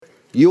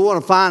You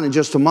want to find in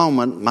just a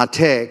moment my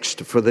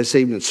text for this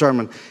evening's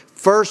sermon,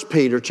 1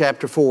 Peter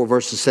chapter 4,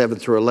 verses 7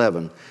 through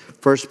 11.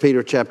 1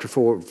 Peter chapter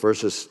 4,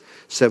 verses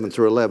 7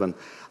 through 11.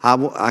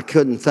 I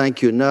couldn't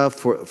thank you enough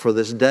for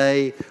this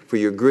day, for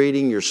your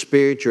greeting, your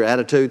spirit, your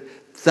attitude.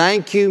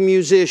 Thank you,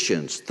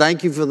 musicians.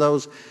 Thank you for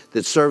those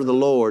that serve the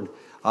Lord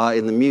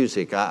in the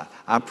music. I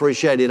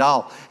appreciate it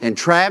all. And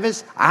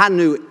Travis, I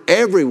knew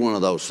every one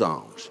of those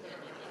songs.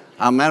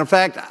 Matter of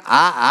fact,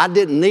 I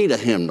didn't need a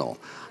hymnal.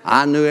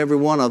 I knew every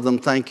one of them.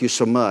 Thank you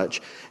so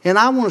much. And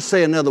I want to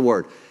say another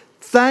word.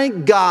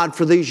 Thank God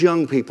for these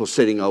young people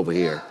sitting over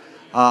here.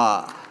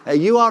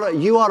 You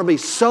ought to be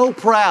so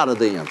proud of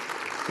them.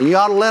 And you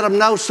ought to let them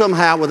know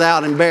somehow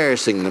without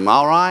embarrassing them,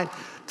 all right?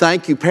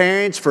 Thank you,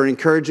 parents, for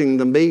encouraging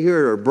them to be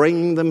here or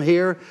bringing them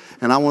here.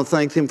 And I want to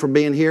thank them for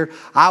being here.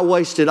 I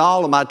wasted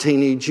all of my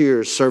teenage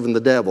years serving the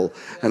devil.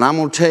 And I'm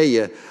going to tell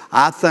you,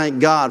 I thank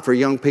God for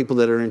young people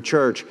that are in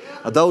church.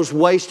 Those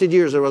wasted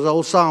years, there was an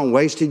old song,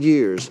 Wasted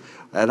Years.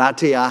 And I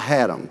tell you, I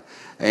had them.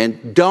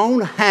 And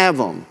don't have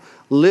them.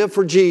 Live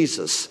for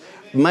Jesus.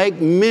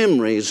 Make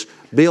memories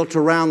built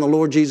around the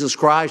Lord Jesus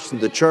Christ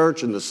and the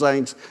church and the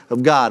saints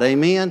of God.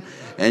 Amen?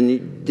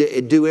 And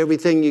do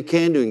everything you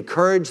can to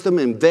encourage them,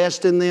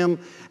 invest in them,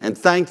 and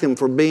thank them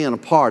for being a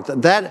part.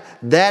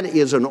 That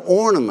is an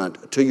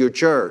ornament to your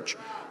church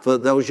for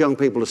those young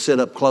people to sit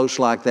up close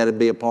like that and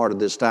be a part of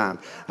this time.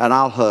 And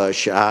I'll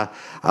hush. I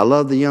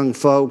love the young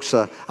folks.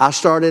 I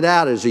started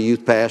out as a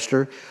youth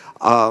pastor,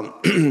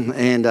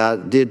 and I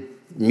did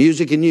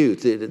music and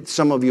youth.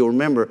 Some of you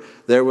remember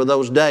there were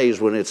those days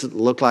when it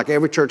looked like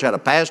every church had a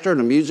pastor and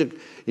a music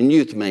and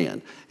youth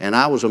man. And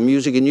I was a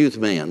music and youth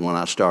man when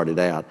I started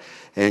out.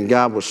 And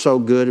God was so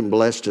good and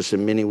blessed us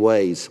in many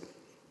ways.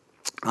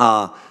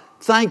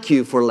 Thank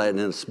you for letting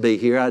us be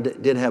here. I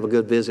did have a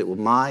good visit with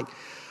Mike.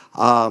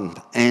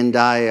 And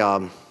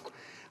I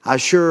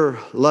sure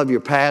love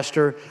your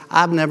pastor.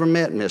 I've never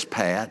met Miss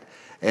Pat.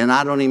 And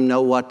I don't even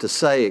know what to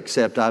say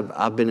except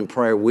I've been in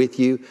prayer with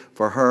you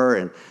for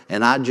her.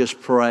 And I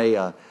just pray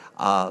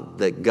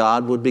that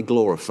God would be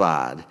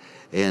glorified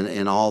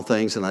in all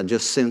things. And I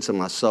just sense in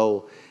my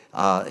soul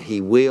He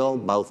will,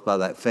 both by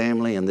that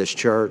family and this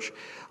church.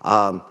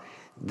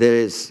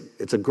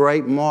 It's a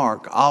great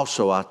mark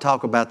also. I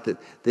talk about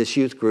this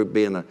youth group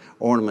being an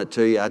ornament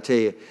to you. I tell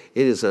you,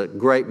 it is a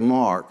great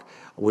mark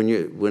when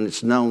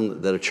it's known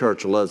that a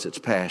church loves its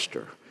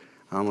pastor.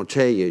 I'm going to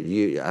tell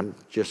you,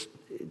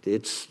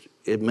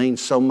 it means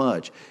so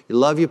much. You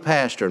love your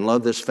pastor and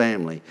love this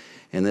family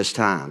in this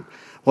time.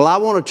 Well, I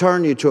want to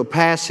turn you to a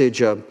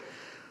passage.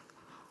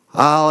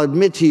 I'll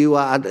admit to you,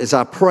 as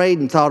I prayed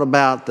and thought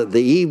about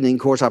the evening,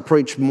 of course, I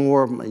preached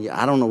more.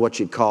 I don't know what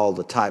you'd call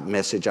the type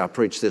message I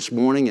preached this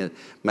morning. And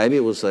maybe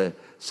it was a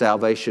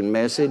salvation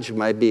message.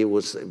 Maybe it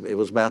was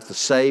about the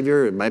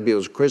Savior. Maybe it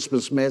was a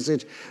Christmas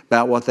message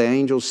about what the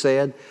angels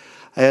said.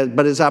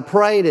 But as I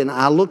prayed and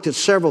I looked at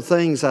several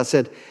things, I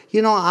said,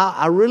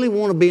 I really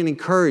want to be an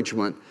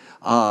encouragement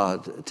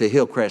to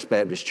Hillcrest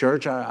Baptist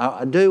Church.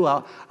 I do.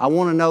 I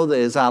want to know that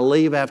as I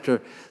leave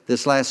after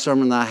this last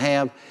sermon that I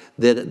have,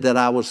 that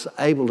I was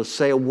able to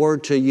say a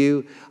word to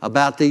you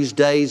about these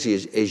days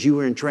as you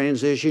were in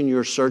transition,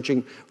 you're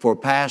searching for a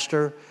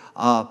pastor.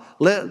 I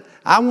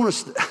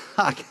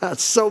got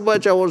so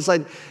much I want to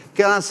say.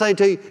 Can I say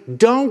to you,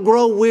 don't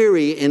grow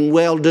weary in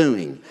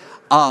well-doing.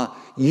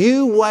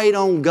 You wait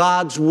on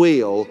God's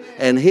will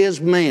and His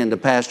man to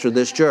pastor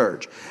this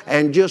church.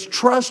 And just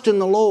trust in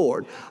the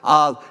Lord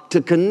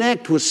to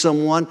connect with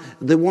someone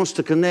that wants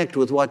to connect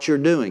with what you're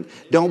doing.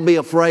 Don't be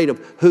afraid of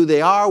who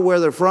they are, where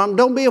they're from.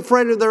 Don't be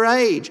afraid of their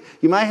age.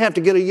 You might have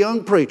to get a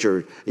young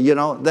preacher.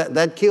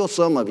 That'd kill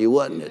some of you,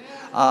 wouldn't it?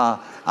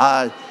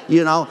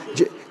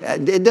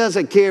 It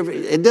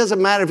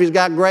doesn't matter if he's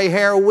got gray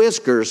hair or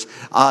whiskers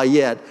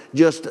yet.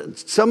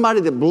 Just somebody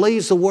that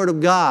believes the Word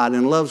of God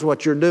and loves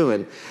what you're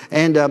doing.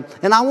 And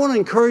I want to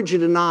encourage you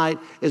tonight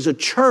as a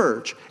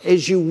church,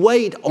 as you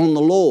wait on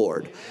the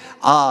Lord,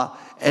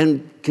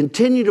 and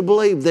continue to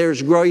believe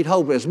there's great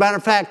hope. As a matter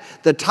of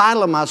fact, the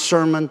title of my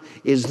sermon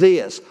is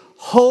this: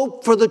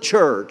 Hope for the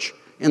Church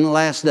in the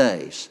Last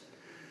Days.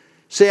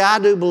 See, I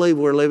do believe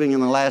we're living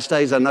in the last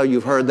days. I know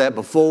you've heard that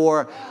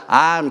before.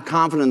 I'm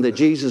confident that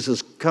Jesus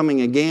is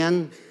coming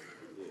again.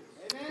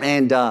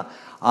 And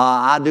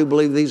I do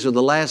believe these are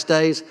the last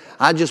days.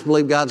 I just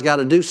believe God's got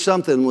to do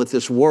something with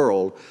this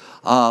world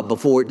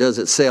before it does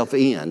itself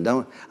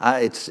in.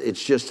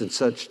 It's just in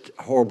such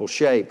horrible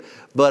shape.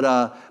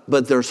 But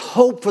there's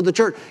hope for the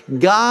church.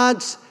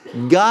 God's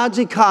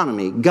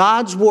economy,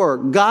 God's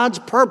work, God's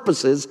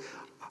purposes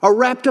are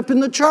wrapped up in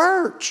the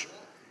church.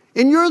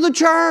 And you're the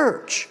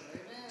church.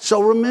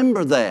 So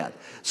remember that.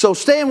 So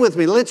stand with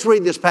me. Let's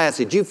read this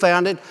passage. You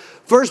found it.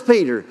 1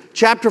 Peter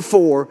chapter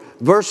 4,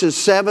 verses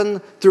 7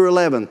 through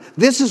 11.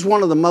 This is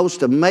one of the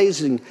most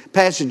amazing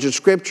passages of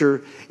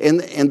Scripture.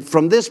 And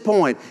from this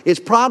point, it's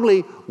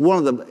probably one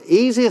of the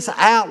easiest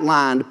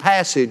outlined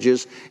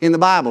passages in the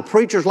Bible.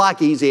 Preachers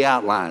like easy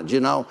outlines,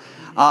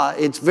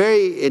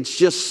 It's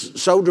just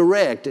so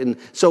direct and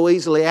so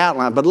easily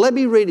outlined. But let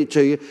me read it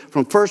to you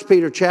from 1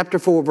 Peter chapter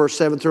 4, verse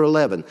 7 through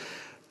 11.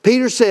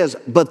 Peter says,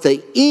 but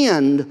the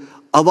end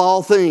of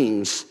all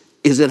things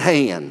is at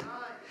hand.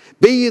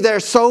 Be ye there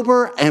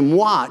sober and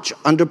watch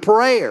unto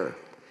prayer.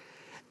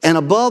 And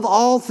above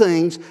all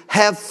things,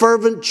 have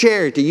fervent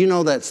charity. You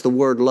know that's the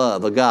word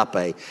love,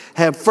 agape.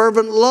 Have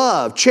fervent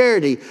love,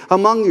 charity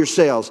among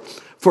yourselves.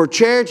 For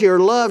charity or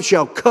love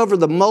shall cover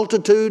the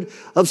multitude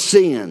of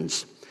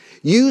sins.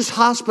 Use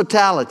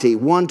hospitality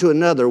one to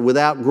another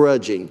without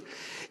grudging.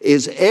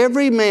 As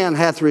every man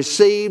hath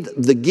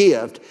received the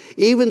gift,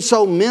 even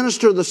so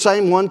minister the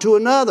same one to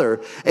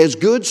another, as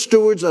good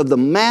stewards of the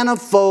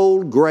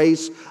manifold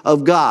grace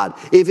of God.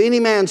 If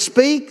any man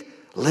speak,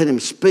 let him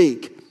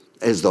speak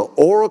as the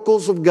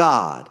oracles of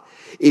God.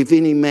 If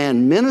any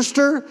man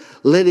minister,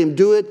 let him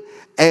do it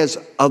as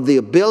of the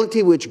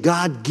ability which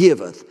God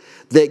giveth,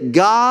 that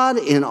God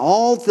in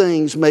all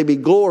things may be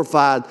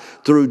glorified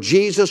through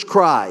Jesus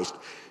Christ,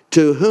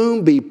 to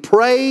whom be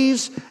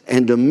praise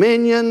and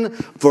dominion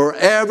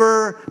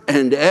forever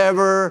and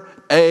ever.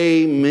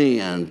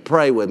 Amen.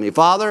 Pray with me.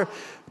 Father,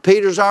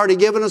 Peter's already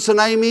given us an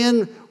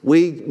amen.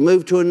 We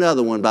move to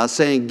another one by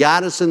saying,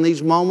 guide us in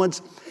these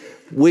moments.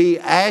 We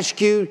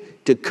ask you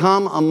to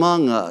come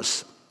among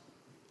us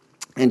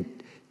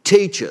and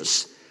teach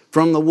us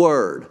from the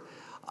Word.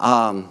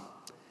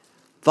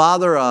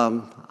 Father,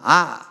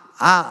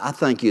 I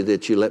thank you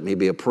that you let me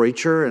be a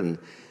preacher and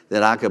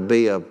that I could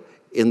be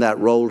in that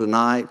role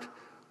tonight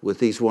with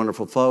these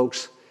wonderful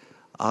folks.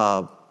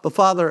 But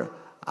Father,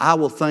 I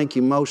will thank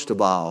you most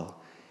of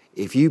all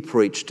if you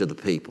preach to the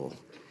people.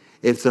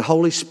 If the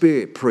Holy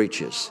Spirit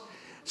preaches,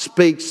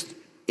 speaks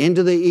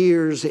into the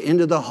ears,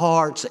 into the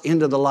hearts,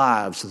 into the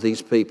lives of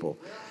these people.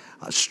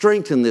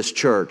 Strengthen this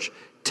church.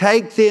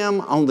 Take them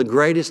on the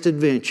greatest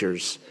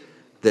adventures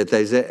that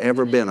they've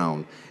ever been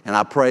on. And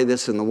I pray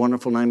this in the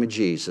wonderful name of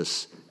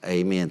Jesus.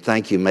 Amen.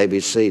 Thank you. You may be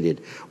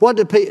seated. What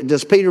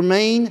does Peter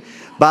mean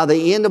by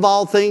the end of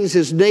all things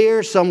is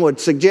near? Some would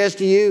suggest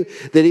to you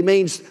that he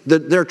means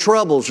that their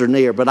troubles are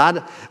near, but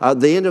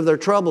the end of their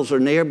troubles are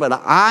near. But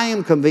I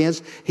am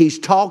convinced he's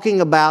talking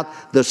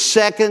about the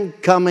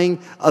second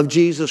coming of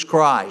Jesus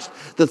Christ.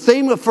 The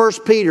theme of 1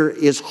 Peter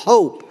is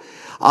hope.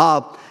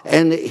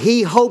 And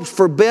he hopes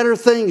for better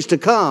things to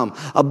come,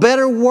 a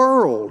better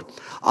world.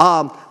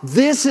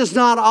 This is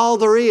not all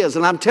there is.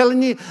 And I'm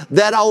telling you,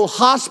 that old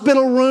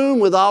hospital room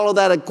with all of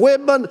that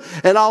equipment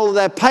and all of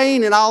that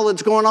pain and all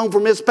that's going on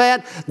for Miss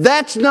Pat,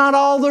 that's not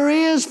all there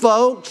is,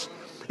 folks.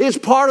 It's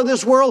part of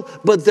this world,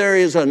 but there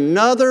is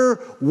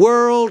another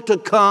world to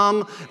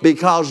come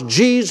because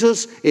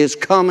Jesus is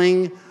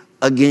coming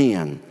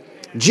again.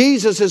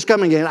 Jesus is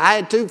coming again. I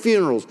had 2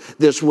 funerals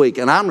this week,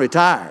 and I'm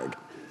retired.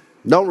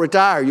 Don't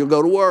retire, you'll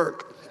go to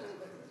work.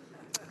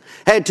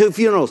 Had 2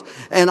 funerals,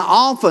 and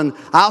often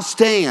I'll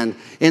stand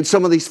in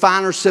some of these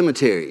finer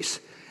cemeteries.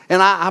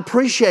 And I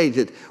appreciate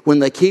it when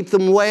they keep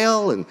them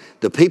well, and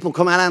the people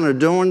come out and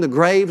adorn the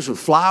graves with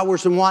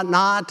flowers and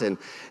whatnot, and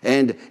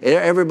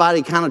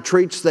everybody kind of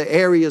treats the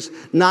areas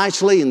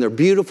nicely, and they're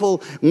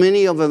beautiful.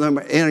 Many of them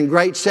are in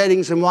great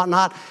settings and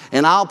whatnot.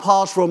 And I'll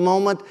pause for a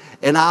moment,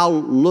 and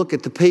I'll look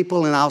at the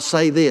people, and I'll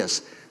say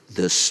this: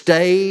 the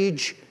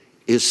stage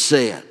is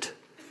set.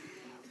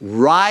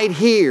 Right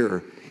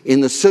here in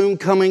the soon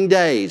coming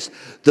days,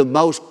 the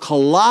most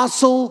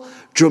colossal,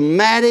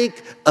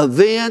 dramatic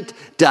event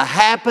to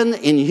happen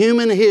in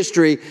human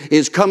history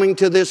is coming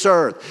to this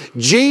earth.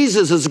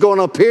 Jesus is going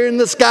to appear in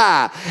the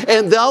sky,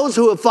 and those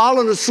who have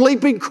fallen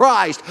asleep in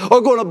Christ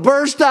are going to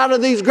burst out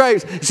of these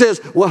graves. It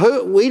says,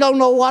 well, we don't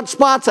know what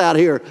spot's out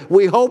here.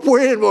 We hope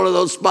we're in one of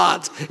those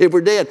spots if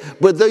we're dead.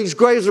 But these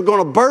graves are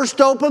going to burst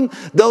open.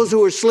 Those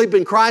who are asleep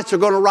in Christ are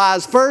going to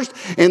rise first,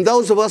 and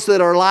those of us that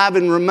are alive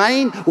and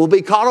remain will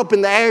be caught up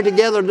in the air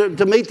together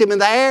to meet them in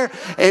the air,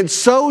 and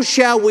so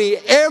shall we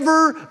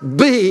ever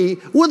be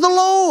with the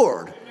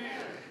Lord.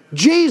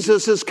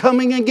 Jesus is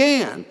coming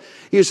again.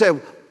 You say,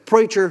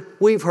 preacher,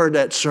 we've heard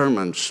that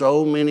sermon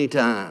so many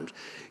times.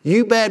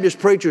 You Baptist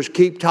preachers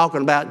keep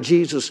talking about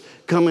Jesus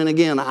coming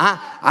again.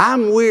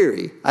 I'm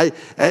weary.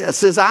 It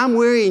says I'm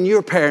weary and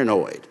you're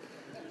paranoid.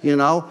 You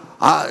know,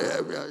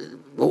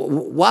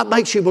 what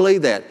makes you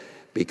believe that?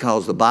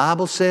 Because the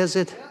Bible says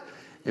it,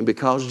 and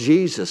because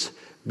Jesus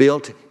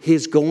built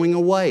his going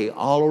away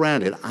all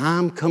around it.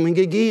 I'm coming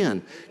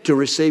again to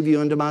receive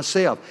you unto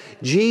myself.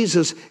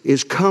 Jesus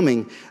is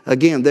coming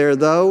again. There are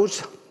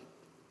those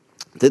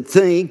that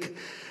think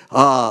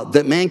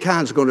that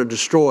mankind's going to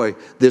destroy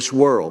this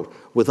world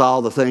with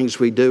all the things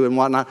we do and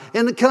whatnot.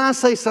 And can I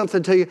say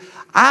something to you?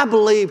 I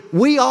believe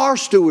we are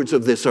stewards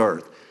of this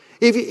earth.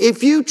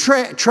 If you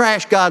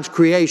trash God's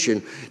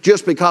creation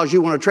just because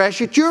you want to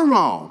trash it, you're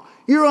wrong.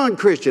 You're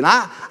unchristian.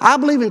 I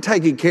believe in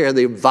taking care of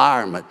the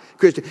environment,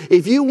 Christian.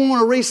 If you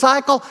want to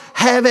recycle,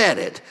 have at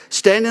it.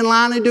 Stand in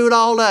line and do it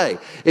all day.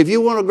 If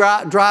you want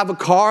to drive a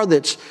car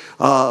that's,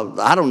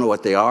 I don't know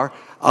what they are.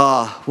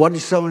 What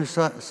did someone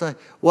say?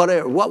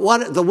 Whatever.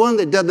 What the one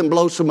that doesn't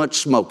blow so much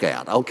smoke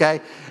out, okay?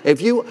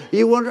 If you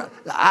wonder,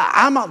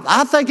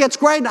 I think that's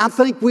great. And I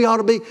think we ought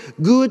to be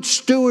good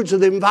stewards of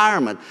the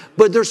environment.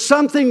 But there's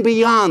something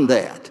beyond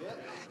that.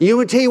 You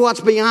want to tell you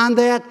what's beyond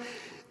that?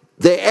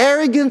 The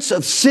arrogance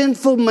of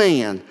sinful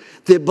man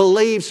that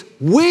believes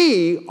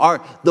we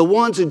are the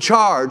ones in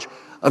charge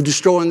of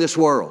destroying this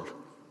world.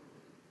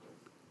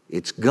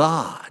 It's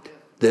God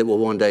that will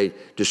one day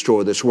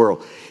destroy this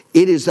world.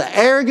 It is the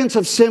arrogance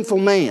of sinful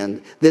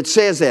man that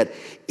says that.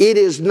 It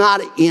is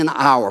not in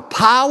our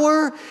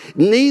power,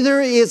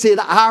 neither is it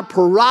our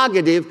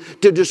prerogative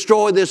to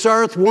destroy this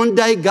earth. One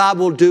day God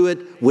will do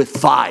it with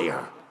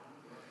fire.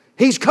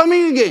 He's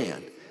coming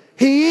again.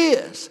 He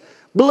is.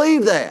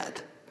 Believe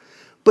that.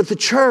 But the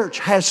church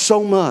has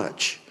so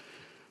much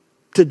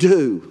to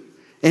do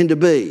and to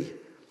be.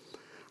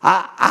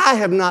 I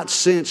have not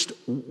sensed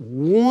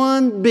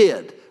one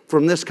bit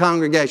from this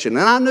congregation.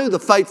 And I knew the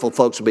faithful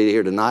folks would be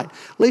here tonight.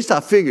 At least I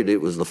figured it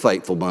was the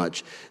faithful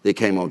bunch that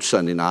came on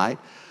Sunday night.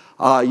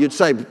 You'd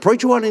say,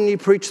 preacher, why didn't you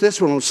preach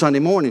this one on Sunday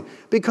morning?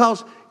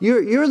 Because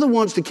you're the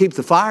ones to keep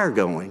the fire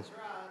going.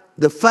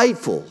 The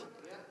faithful,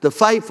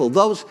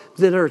 those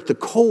that are at the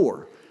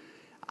core.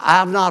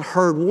 I've not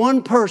heard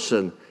one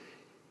person,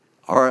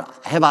 or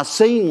have I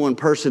seen one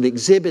person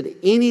exhibit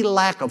any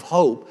lack of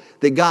hope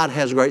that God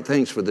has great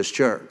things for this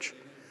church.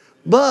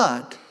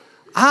 But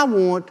I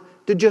want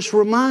to just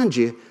remind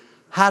you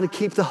how to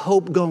keep the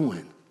hope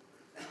going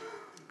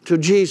till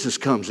Jesus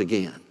comes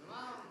again,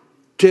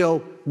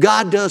 till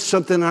God does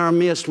something in our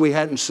midst we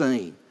hadn't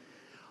seen.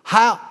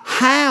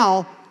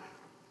 How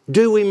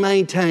do we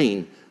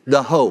maintain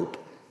the hope?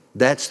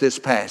 That's this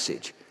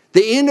passage.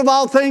 The end of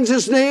all things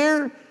is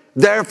near,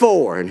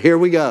 therefore, and here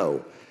we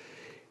go.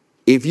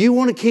 If you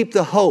want to keep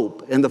the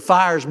hope and the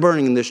fires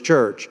burning in this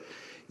church,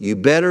 you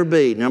better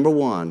be, number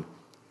one,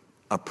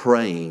 a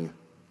praying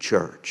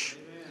church.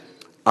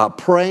 A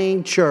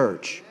praying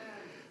church.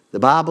 The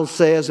Bible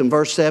says in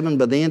verse 7,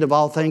 by the end of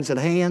all things at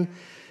hand,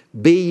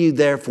 be you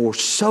therefore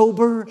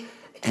sober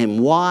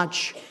and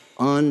watch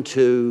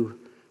unto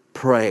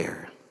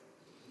prayer.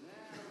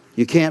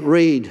 You can't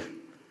read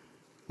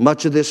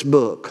much of this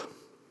book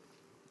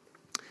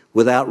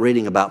without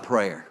reading about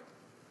prayer.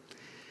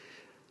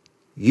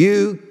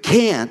 You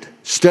can't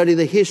study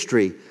the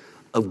history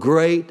of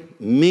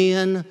great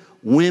men,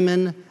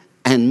 women,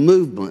 and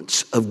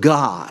movements of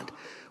God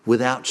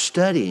without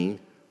studying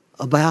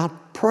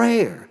about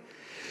prayer.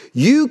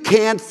 You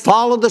can't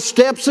follow the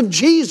steps of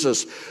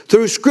Jesus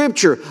through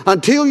Scripture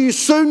until you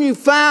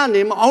find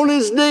Him on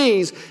His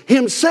knees,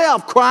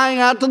 Himself crying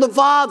out to the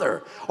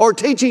Father or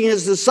teaching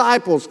His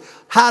disciples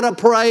how to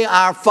pray,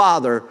 Our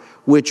Father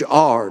which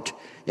art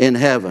in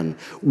heaven.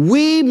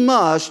 We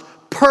must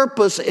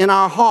purpose in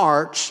our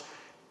hearts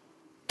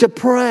to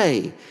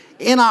pray.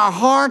 In our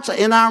hearts,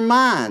 in our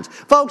minds.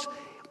 Folks,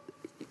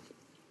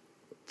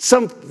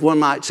 someone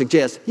might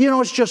suggest,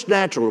 it's just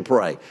natural to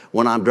pray.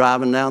 When I'm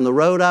driving down the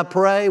road, I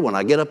pray. When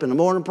I get up in the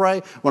morning, I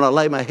pray. When I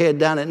lay my head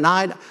down at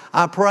night,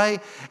 I pray.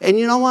 And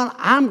you know what?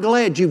 I'm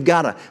glad you've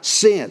got a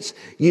sense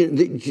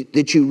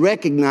that you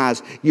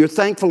recognize you're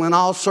thankful in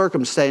all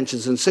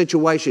circumstances and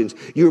situations.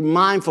 You're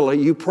mindful.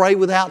 You pray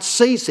without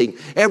ceasing.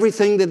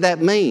 Everything that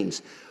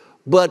means.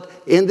 But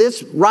in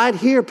this right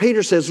here,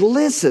 Peter says,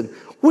 listen,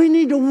 we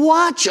need to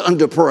watch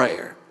unto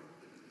prayer.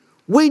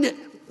 We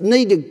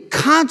need to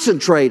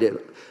concentrate it.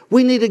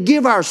 We need to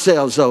give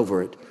ourselves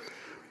over it.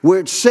 Where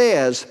it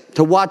says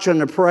to watch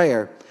unto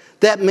prayer,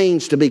 that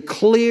means to be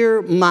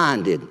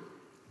clear-minded.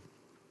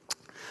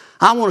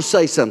 I want to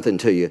say something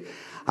to you.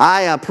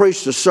 I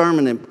preached a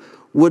sermon in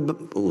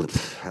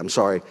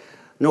Northside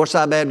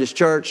Baptist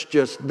Church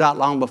just not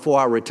long before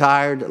I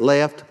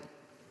left.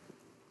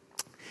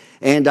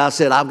 And I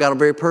said, I've got a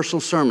very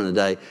personal sermon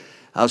today.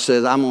 I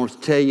said, I'm going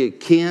to tell you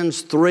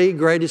Ken's 3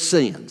 greatest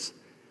sins.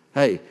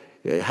 Hey,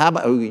 how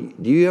about,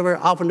 do you ever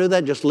often do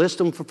that? Just list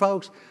them for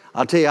folks?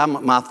 I'll tell you,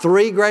 my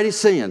 3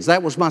 greatest sins.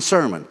 That was my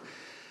sermon.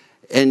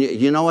 And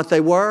you know what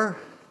they were?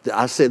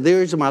 I said,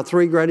 these are my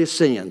 3 greatest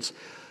sins.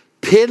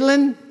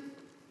 Piddling.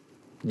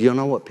 Do you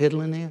know what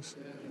piddling is?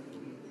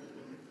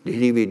 Did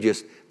any of you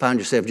just find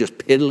yourself just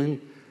piddling?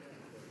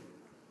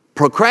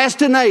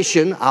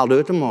 Procrastination. I'll do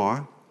it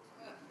tomorrow.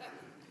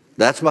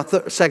 That's my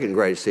second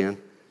greatest sin.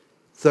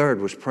 Third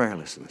was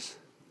prayerlessness.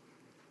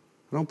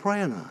 I don't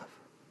pray enough.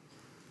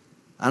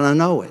 And I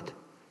know it.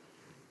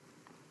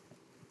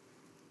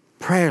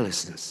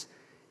 Prayerlessness.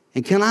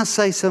 And can I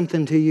say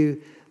something to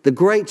you? The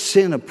great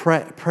sin of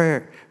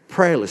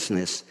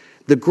prayerlessness,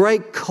 the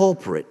great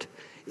culprit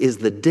is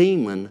the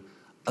demon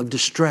of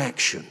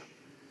distraction.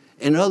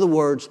 In other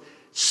words,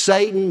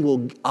 Satan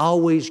will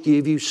always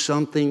give you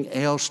something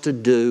else to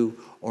do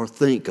or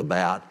think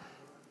about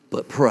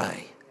but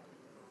pray.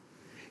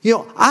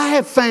 I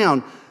have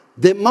found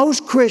that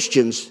most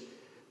Christians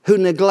who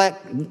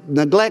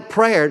neglect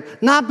prayer,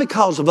 not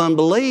because of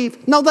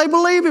unbelief. No, they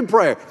believe in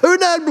prayer. Who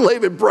doesn't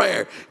believe in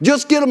prayer?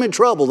 Just get them in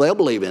trouble, they'll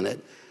believe in it.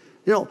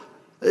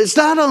 It's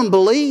not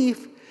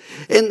unbelief.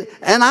 And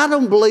I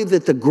don't believe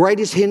that the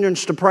greatest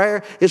hindrance to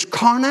prayer is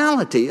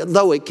carnality,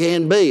 though it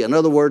can be. In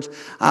other words,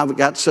 I've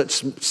got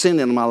such sin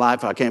in my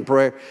life I can't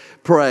pray.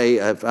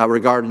 If I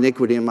regard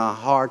iniquity in my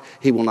heart,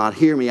 he will not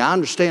hear me. I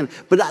understand.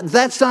 But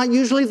that's not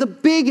usually the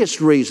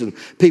biggest reason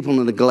people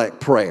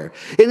neglect prayer.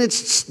 And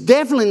it's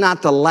definitely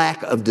not the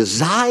lack of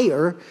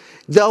desire,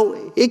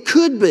 though it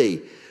could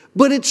be.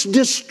 But it's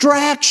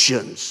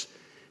distractions.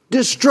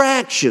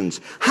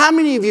 Distractions. How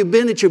many of you have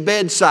been at your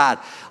bedside?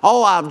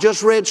 Oh, I've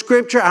just read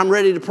Scripture, I'm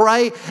ready to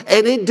pray,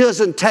 and it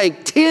doesn't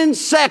take 10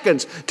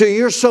 seconds till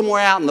you're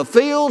somewhere out in the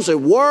fields, at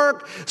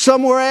work,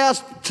 somewhere else,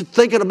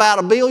 thinking about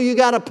a bill you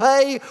got to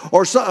pay,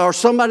 or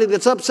somebody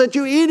that's upset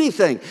you,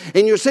 anything.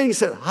 And you're sitting and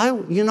said,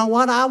 you know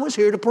what? I was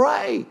here to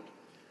pray.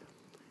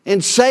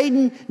 And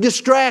Satan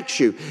distracts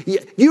you.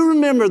 You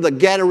remember the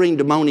Gadarene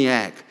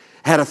demoniac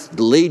had a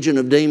legion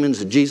of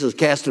demons, and Jesus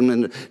cast them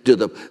into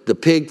the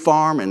pig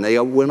farm, and they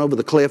went over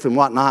the cliff and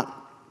whatnot.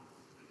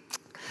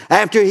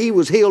 After he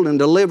was healed and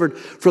delivered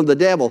from the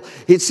devil,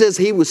 it says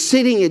he was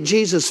sitting at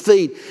Jesus'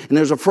 feet, and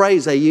there's a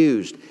phrase they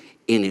used,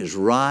 in his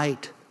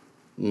right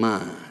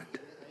mind.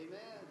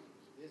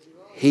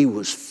 He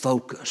was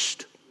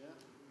focused.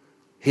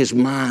 His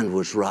mind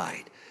was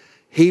right.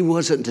 He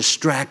wasn't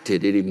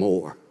distracted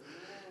anymore.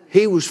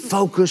 He was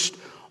focused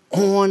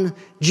on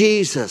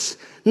Jesus.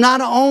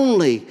 Not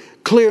only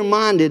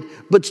clear-minded,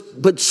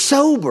 but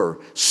sober,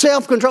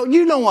 self-control.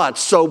 You know what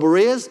sober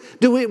is.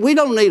 We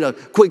don't need a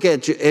quick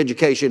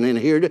education in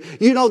here.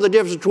 You know the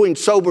difference between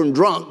sober and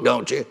drunk,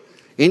 don't you?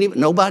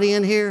 Nobody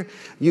in here?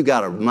 You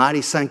got a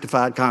mighty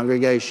sanctified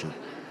congregation.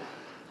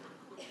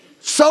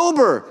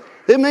 Sober,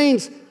 it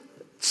means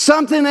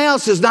something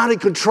else is not in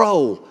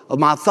control of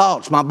my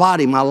thoughts, my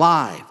body, my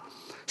life.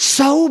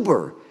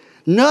 Sober.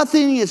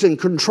 Nothing is in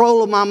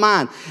control of my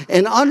mind.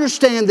 And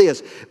understand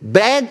this,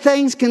 bad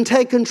things can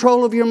take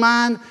control of your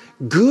mind.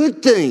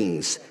 Good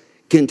things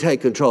can take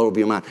control of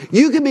your mind.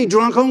 You can be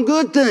drunk on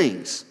good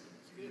things.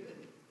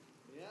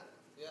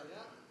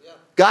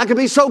 God can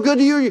be so good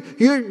to you,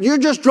 you're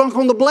just drunk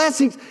on the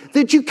blessings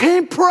that you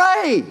can't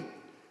pray.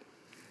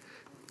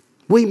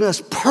 We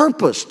must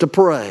purpose to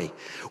pray.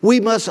 We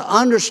must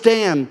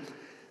understand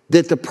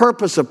that the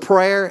purpose of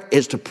prayer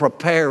is to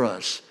prepare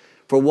us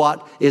for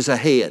what is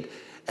ahead.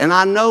 And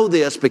I know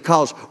this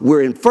because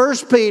we're in 1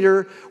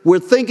 Peter. We're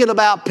thinking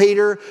about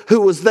Peter,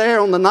 who was there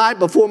on the night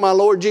before my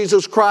Lord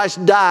Jesus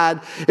Christ died.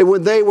 And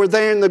when they were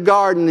there in the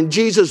garden, and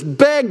Jesus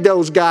begged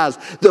those guys,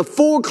 the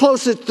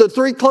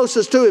three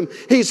closest to him,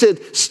 he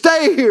said,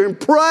 stay here and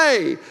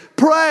pray,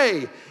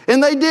 pray.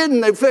 And they didn't.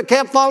 They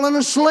kept falling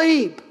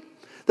asleep.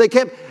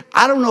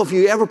 I don't know if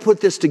you ever put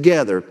this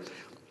together.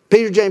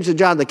 Peter, James, and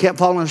John, they kept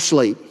falling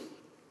asleep.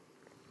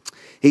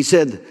 He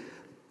said,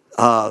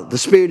 the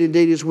spirit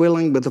indeed is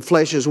willing, but the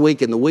flesh is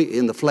weak, and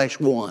the flesh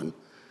won.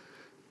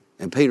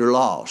 And Peter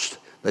lost.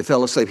 They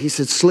fell asleep. He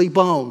said, sleep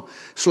on,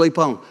 sleep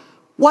on.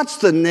 What's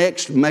the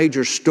next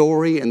major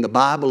story in the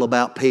Bible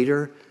about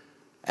Peter?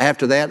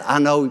 After that, I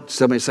know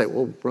somebody say,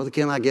 well, Brother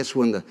Ken, I guess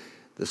when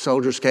the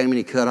soldiers came and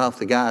he cut off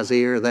the guy's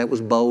ear, that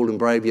was bold and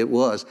brave. It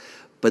was.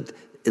 But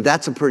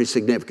that's a pretty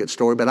significant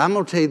story. But I'm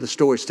going to tell you the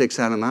story that sticks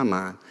out in my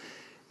mind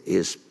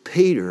is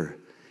Peter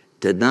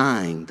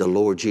denying the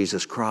Lord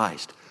Jesus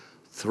Christ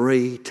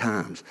 3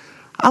 times.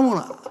 I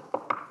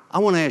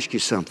want to ask you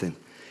something.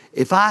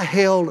 If I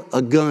held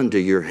a gun to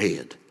your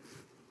head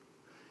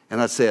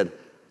and I said,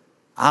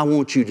 I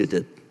want you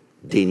to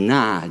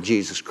deny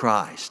Jesus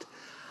Christ,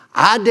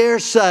 I dare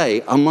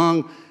say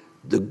among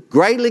the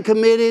greatly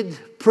committed,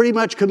 pretty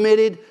much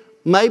committed,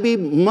 maybe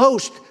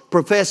most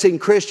professing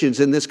Christians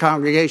in this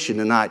congregation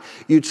tonight,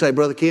 you'd say,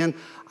 Brother Ken,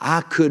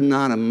 I could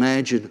not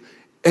imagine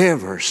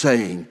ever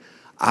saying,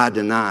 I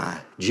deny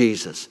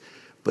Jesus.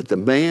 But the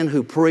man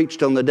who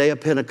preached on the day of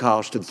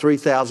Pentecost and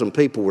 3,000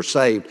 people were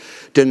saved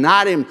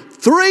denied him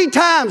 3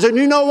 times. And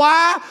you know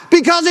why?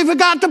 Because he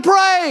forgot to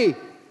pray.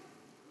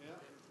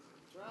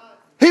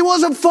 He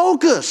wasn't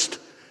focused.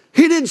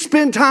 He didn't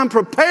spend time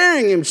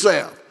preparing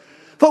himself.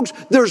 Folks,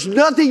 there's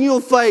nothing you'll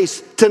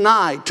face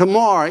tonight,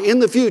 tomorrow, in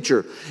the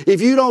future.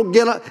 If you'll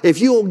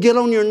get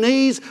on your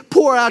knees,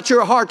 pour out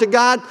your heart to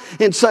God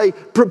and say,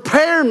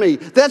 prepare me.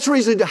 That's the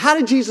reason. How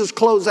did Jesus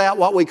close out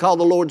what we call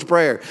the Lord's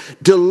Prayer?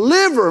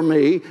 Deliver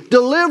me,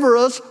 deliver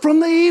us from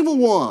the evil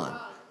one.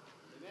 Amen.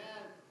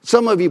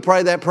 Some of you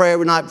pray that prayer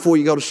every night before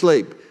you go to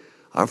sleep.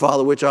 Our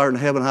Father which art in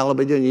heaven, hallowed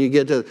be thy name. You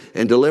get to,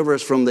 and deliver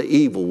us from the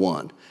evil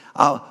one.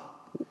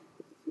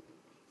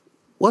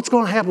 What's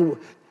going to happen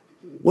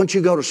once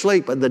you go to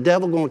sleep? The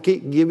devil going to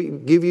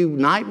give you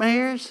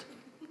nightmares?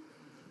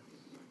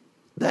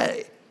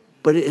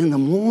 But in the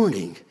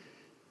morning,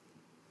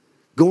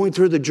 going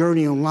through the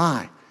journey on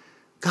life,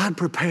 God,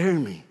 prepare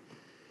me.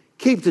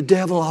 Keep the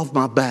devil off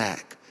my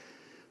back.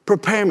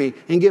 Prepare me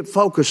and get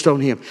focused on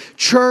him.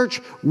 Church,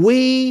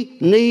 we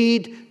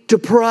need to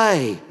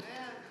pray.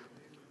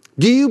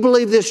 Do you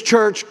believe this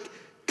church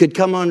could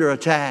come under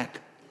attack?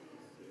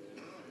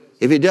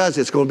 If it does,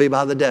 it's going to be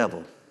by the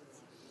devil.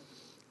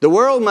 The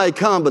world may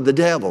come, but the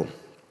devil.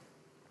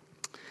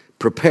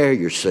 Prepare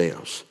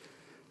yourselves.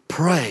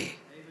 Pray.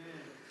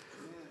 Amen.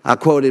 I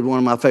quoted one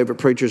of my favorite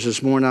preachers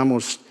this morning. I'm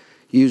going to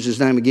use his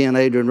name again.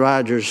 Adrian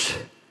Rogers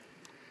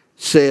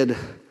said,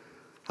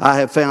 I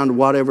have found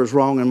whatever's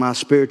wrong in my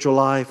spiritual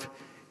life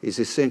is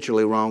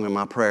essentially wrong in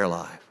my prayer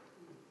life.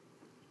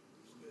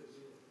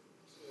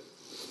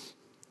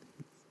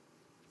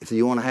 If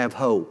you want to have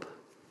hope,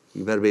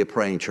 you better be a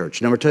praying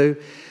church. Number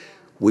 2,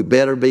 we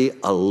better be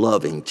a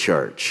loving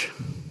church.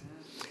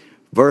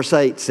 Verse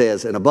 8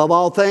 says, and above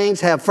all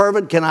things, have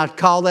fervent. Can I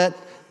call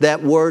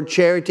that word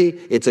charity?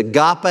 It's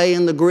agape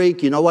in the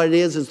Greek. You know what it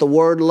is? It's the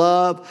word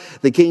love.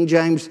 The King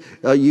James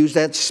used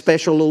that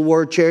special little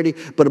word charity.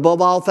 But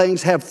above all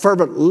things, have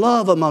fervent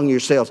love among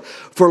yourselves.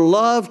 For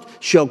love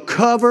shall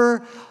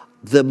cover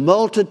the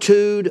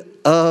multitude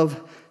of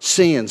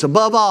sins.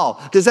 Above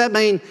all, does that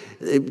mean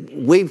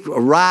we've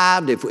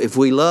arrived if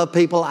we love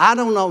people? I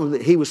don't know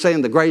that he was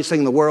saying the greatest thing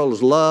in the world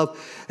is love,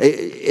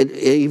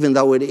 even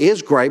though it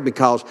is great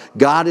because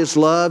God is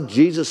love.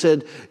 Jesus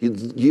said,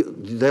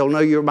 they'll know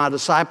you're my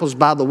disciples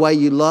by the way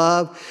you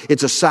love.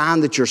 It's a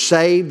sign that you're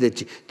saved,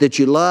 that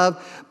you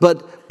love.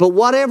 But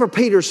whatever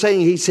Peter's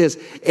saying, he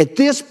says, at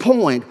this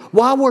point,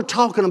 while we're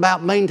talking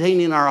about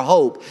maintaining our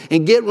hope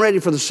and getting ready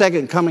for the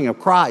second coming of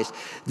Christ,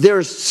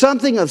 there's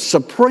something of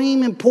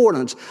supreme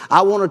importance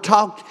I want to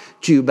talk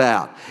to you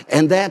about,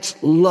 and that's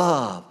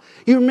love.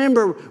 You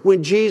remember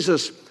when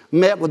Jesus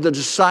met with the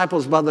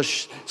disciples by the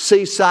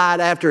seaside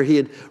after he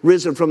had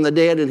risen from the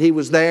dead, and he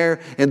was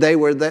there, and they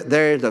were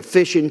there at the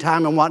fishing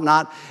time and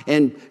whatnot,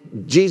 and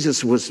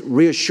Jesus was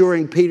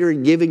reassuring Peter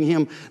and giving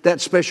him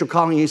that special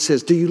calling. He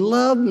says, do you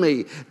love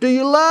me? Do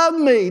you love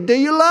me? Do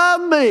you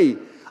love me?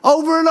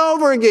 Over and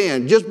over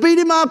again. Just beat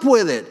him up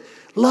with it.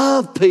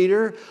 Love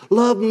Peter.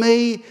 Love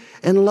me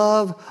and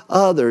love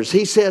others.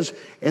 He says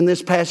in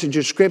this passage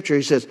of Scripture,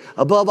 he says,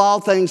 above all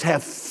things,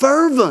 have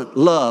fervent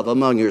love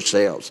among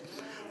yourselves.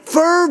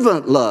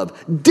 Fervent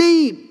love.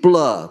 Deep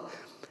love.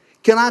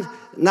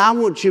 Now I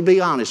want you to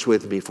be honest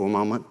with me for a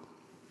moment.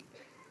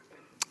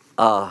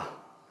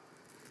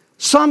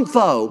 Some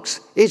folks,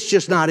 it's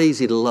just not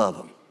easy to love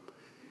them.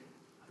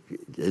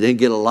 They didn't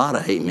get a lot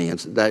of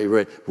amens.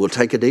 We'll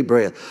take a deep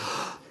breath.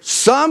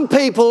 Some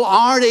people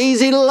aren't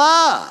easy to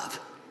love.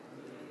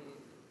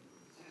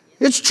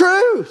 It's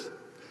truth.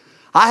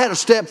 I had a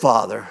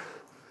stepfather.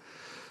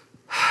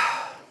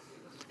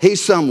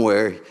 He's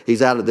somewhere.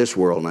 He's out of this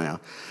world now.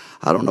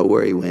 I don't know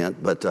where he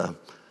went, but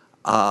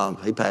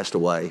he passed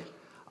away.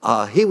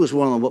 He was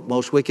one of the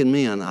most wicked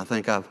men I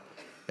think I've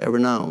ever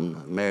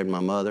known. Married my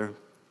mother.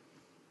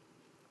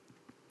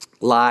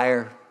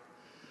 Liar,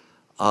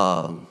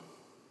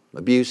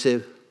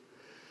 abusive.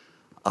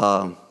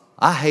 I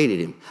hated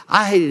him.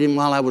 I hated him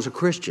while I was a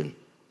Christian,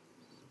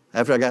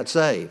 after I got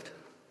saved.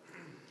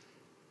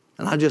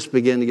 And I just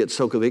began to get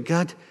so convicted.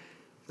 God,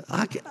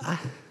 I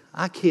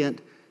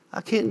can't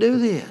do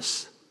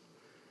this.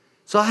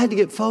 So I had to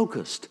get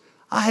focused.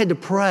 I had to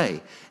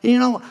pray. And you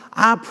know,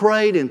 I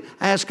prayed and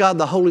asked God,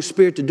 the Holy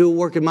Spirit, to do a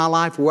work in my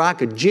life where I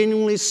could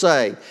genuinely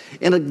say,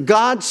 in a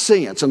God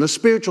sense, in a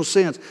spiritual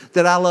sense,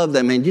 that I love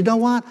that man. You know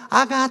what?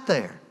 I got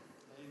there.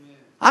 Amen.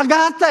 I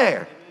got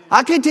there. Amen.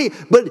 I can't tell you.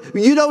 But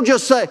you don't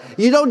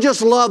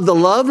just love the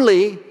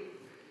lovely,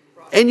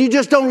 and you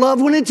just don't love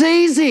when it's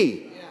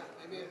easy.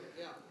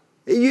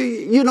 Yeah.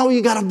 You know,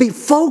 you got to be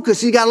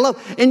focused. You got to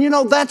love. And you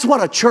know, that's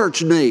what a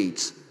church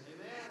needs.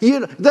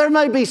 There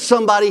may be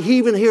somebody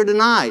even here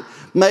tonight,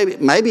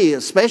 maybe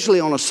especially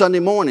on a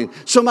Sunday morning,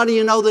 somebody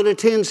you know that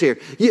attends here.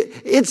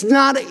 It's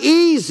not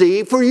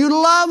easy for you to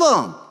love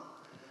them.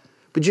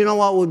 But you know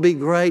what would be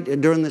great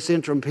during this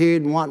interim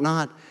period and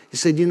whatnot? He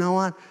said, you know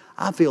what?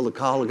 I feel the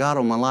call of God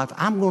on my life.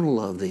 I'm going to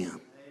love them.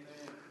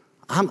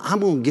 I'm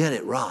going to get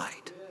it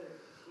right.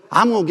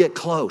 I'm going to get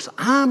close.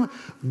 I'm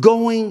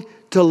going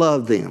to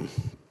love them.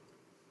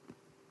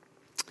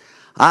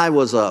 I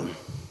was a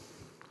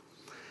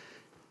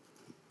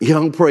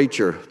young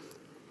preacher.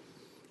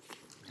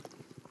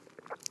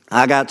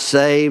 I got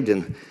saved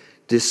and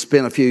just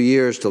spent a few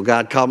years till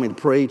God called me to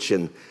preach,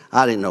 and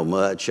I didn't know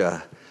much.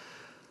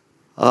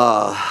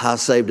 I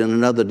saved in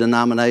another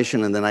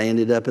denomination, and then I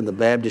ended up in the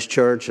Baptist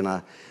church, and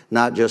I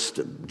not just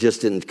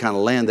didn't kind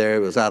of land there. It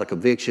was out of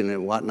conviction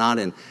and whatnot,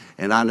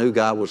 and I knew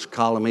God was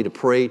calling me to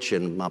preach,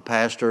 and my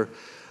pastor,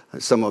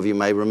 some of you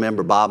may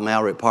remember Bob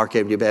Mallory at Park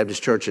Avenue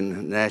Baptist Church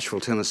in Nashville,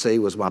 Tennessee,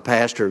 was my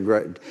pastor,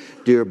 great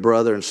dear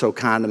brother, and so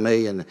kind to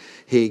me, and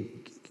he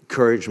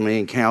encouraged me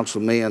and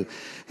counseled me, and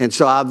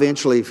so I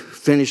eventually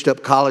finished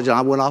up college, and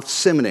I went off to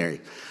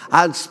seminary.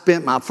 I'd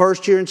spent my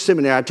first year in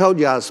seminary. I told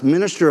you I was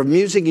minister of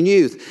music and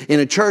youth in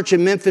a church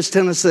in Memphis,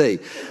 Tennessee.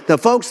 Now,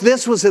 folks,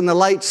 this was in the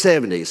late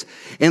 70s.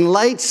 In the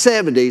late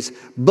 70s,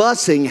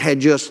 busing had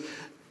just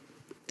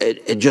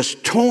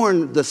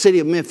torn the city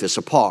of Memphis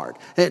apart.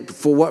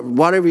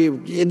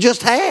 It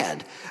just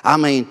had. I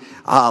mean,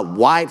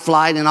 white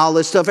flight and all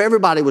this stuff.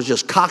 Everybody was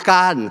just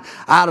cockeyed and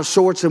out of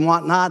sorts and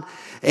whatnot.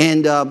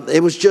 And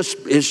it's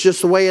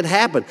just the way it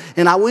happened.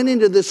 And I went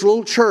into this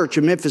little church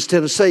in Memphis,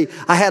 Tennessee.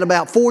 I had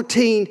about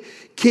 14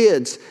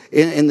 kids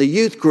in the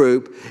youth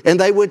group, and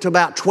they went to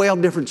about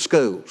 12 different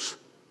schools.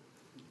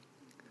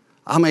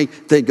 I mean,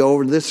 they'd go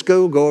over to this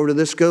school, go over to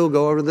this school,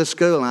 go over to this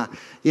school. And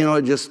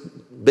it just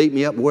beat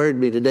me up, worried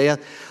me to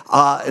death.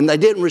 And they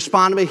didn't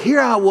respond to me. Here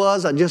I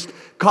was, I just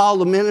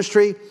called the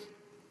ministry.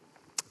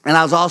 And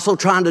I was also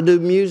trying to do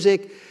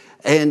music.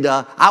 And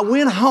I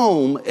went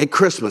home at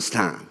Christmas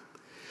time.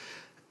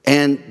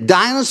 And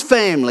Diana's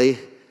family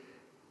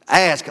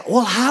asked,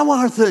 well, how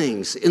are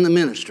things in the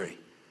ministry?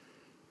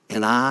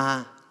 And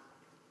I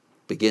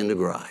began to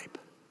gripe.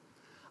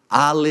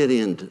 I lit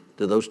into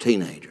those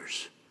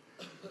teenagers.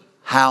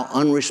 How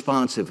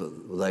unresponsive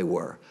they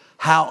were.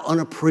 How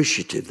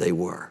unappreciative they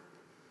were.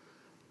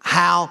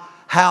 How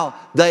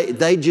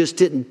they just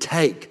didn't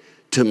take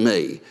to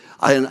me.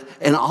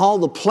 And all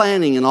the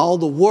planning and all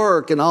the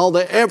work and all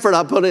the effort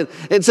I put in.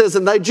 It says,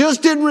 and they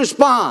just didn't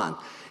respond.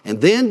 And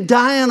then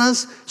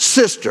Diana's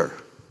sister,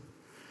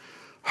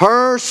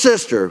 her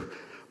sister,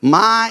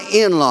 my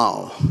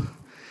in-law,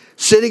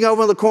 sitting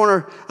over in the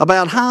corner,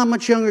 about how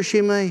much younger is she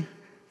than me?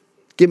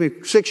 Give me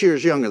 6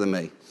 years younger than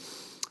me.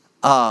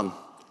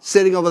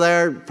 Sitting over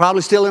there,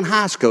 probably still in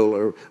high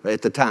school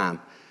at the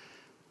time.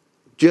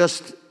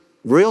 Just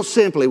real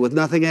simply, with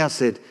nothing else,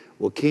 said,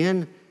 well,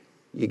 Ken,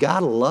 you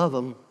got to love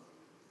them.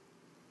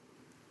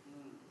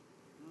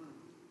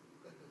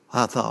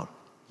 I thought,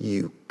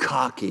 you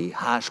cocky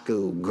high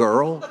school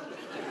girl.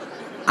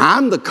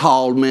 I'm the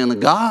called man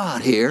of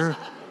God here.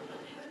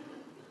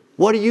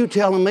 What are you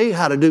telling me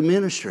how to do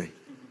ministry?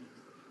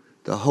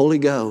 The Holy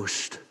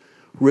Ghost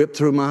ripped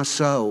through my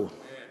soul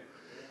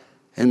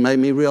and made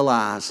me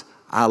realize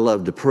I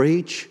love to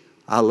preach,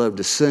 I love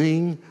to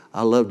sing,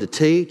 I love to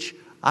teach.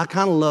 I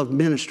kind of loved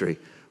ministry,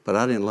 but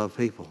I didn't love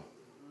people.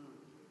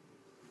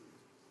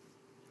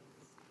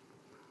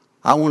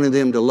 I wanted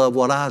them to love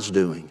what I was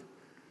doing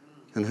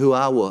and who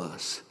I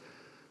was.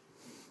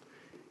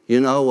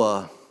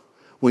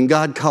 When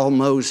God called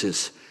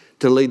Moses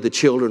to lead the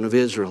children of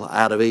Israel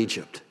out of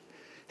Egypt,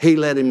 he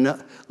let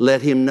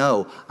him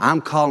know,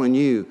 I'm calling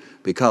you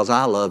because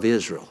I love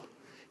Israel.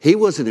 He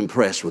wasn't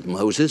impressed with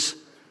Moses.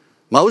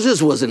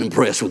 Moses wasn't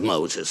impressed with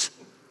Moses.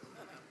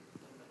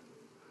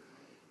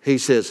 He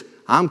says,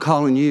 I'm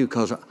calling you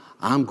because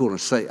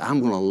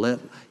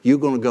you're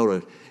going to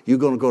go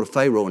to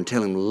Pharaoh and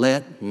tell him,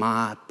 let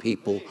my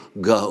people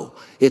go.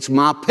 It's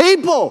my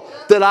people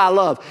that I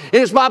love.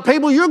 And it's my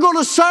people you're going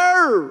to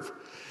serve.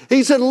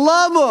 He said,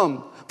 love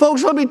them.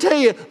 Folks, let me tell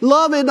you,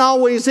 love isn't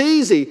always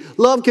easy.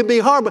 Love can be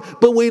hard,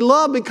 but we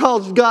love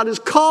because God has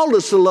called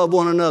us to love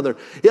one another.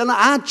 And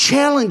I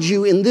challenge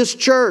you in this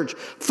church,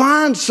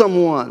 find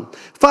someone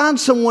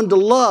to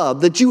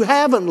love that you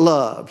haven't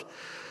loved.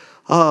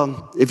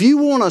 If you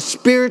want a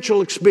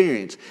spiritual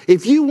experience,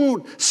 if you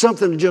want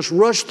something to just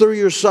rush through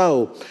your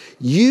soul,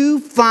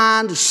 you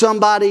find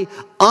somebody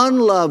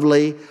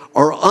unlovely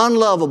or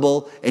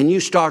unlovable and you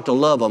start to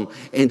love them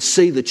and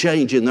see the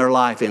change in their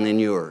life and in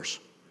yours.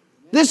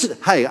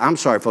 Hey, I'm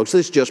sorry, folks,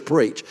 this is just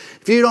preach.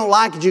 If you don't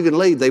like it, you can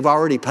leave. They've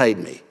already paid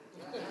me.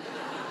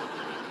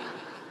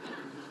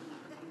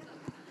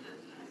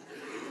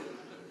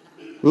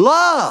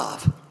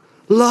 Love.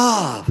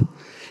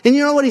 And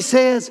you know what he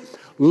says?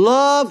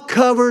 Love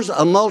covers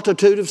a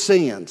multitude of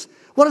sins.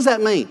 What does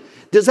that mean?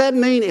 Does that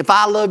mean if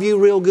I love you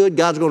real good,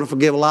 God's going to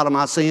forgive a lot of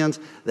my sins?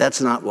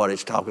 That's not what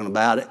it's talking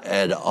about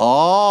at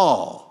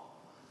all.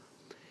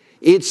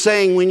 It's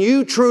saying when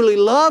you truly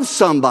love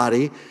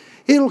somebody,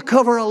 it'll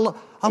cover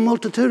a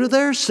multitude of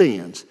their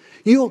sins.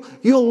 You'll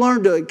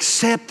learn to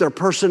accept their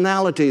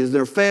personalities,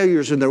 their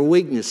failures, and their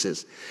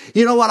weaknesses.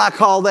 You know what I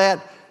call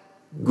that?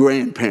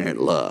 Grandparent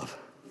love.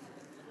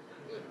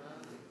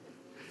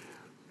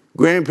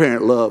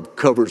 Grandparent love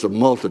covers a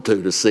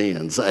multitude of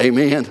sins.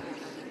 Amen?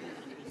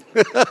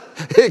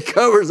 It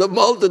covers a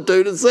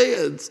multitude of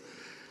sins.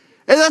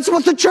 And that's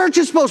what the church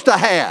is supposed to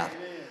have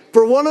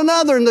for one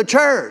another in the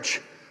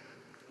church.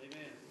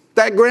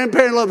 That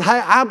grandparent love,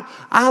 hey,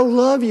 I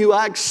love you.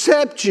 I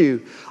accept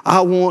you.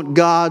 I want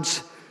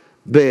God's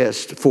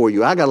best for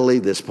you. I got to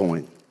leave this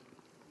point.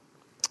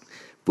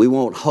 We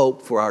want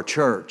hope for our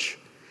church.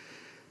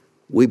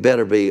 We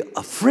better be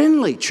a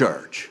friendly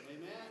church.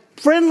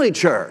 Friendly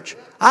church.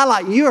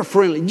 You're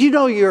friendly. You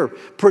know you're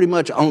pretty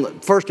much on the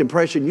first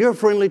impression, you're a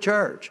friendly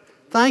church.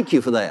 Thank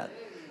you for that.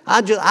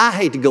 I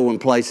hate to go in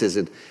places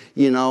and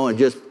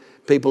just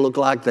people look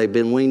like they've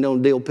been weaned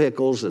on dill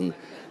pickles and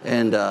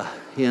they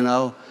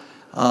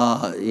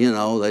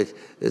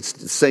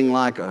sing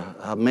like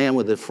a man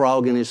with a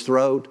frog in his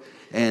throat.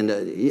 And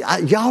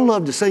y'all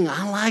love to sing.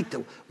 I like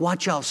to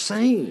watch y'all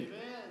sing.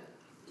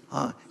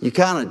 You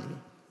kind of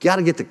got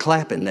to get the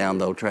clapping down,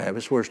 though,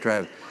 Travis. Where's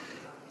Travis?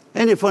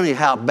 Ain't it funny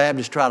how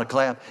Baptists try to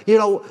clap?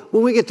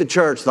 When we get to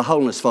church, the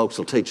holiness folks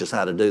will teach us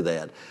how to do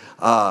that.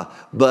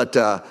 But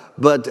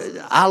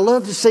I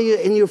love to see you,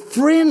 and you're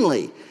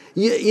friendly.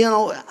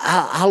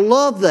 I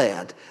love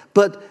that.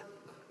 But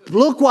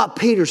look what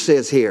Peter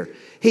says here.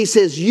 He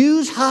says,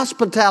 use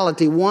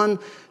hospitality one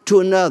to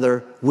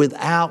another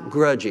without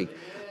grudging.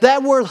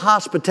 That word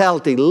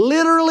hospitality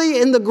literally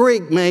in the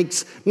Greek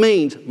means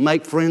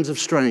make friends of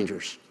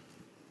strangers.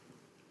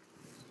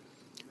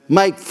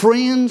 Make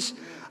friends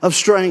of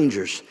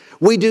strangers.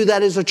 We do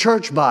that as a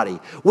church body.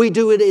 We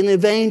do it in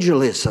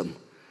evangelism.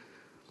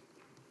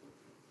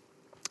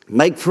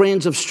 Make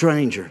friends of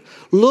strangers.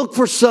 Look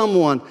for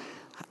someone.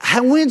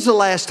 When's the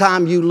last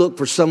time you looked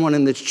for someone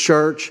in this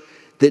church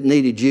that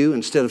needed you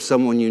instead of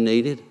someone you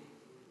needed?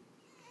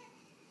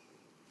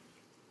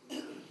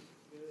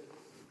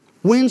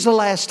 When's the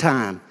last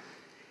time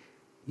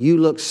you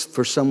looked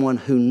for someone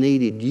who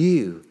needed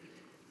you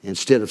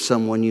instead of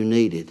someone you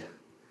needed?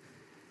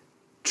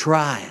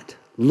 Try it.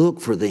 Look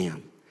for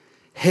them.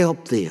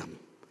 Help them.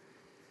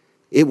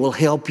 It will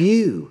help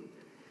you.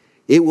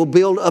 It will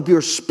build up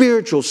your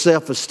spiritual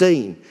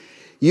self-esteem.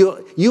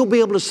 You'll be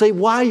able to see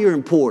why you're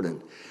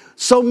important.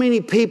 So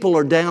many people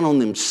are down on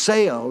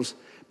themselves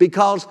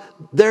because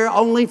they're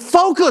only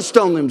focused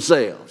on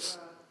themselves.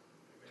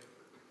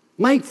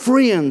 Make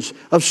friends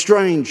of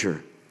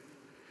stranger.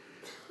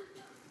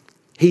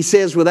 He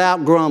says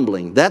without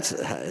grumbling. That's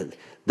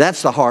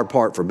the hard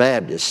part for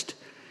Baptists.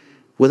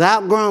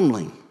 Without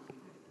grumbling.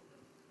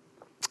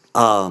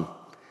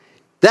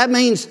 That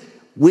means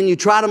when you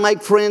try to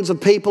make friends of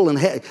people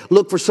and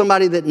look for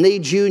somebody that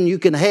needs you and you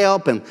can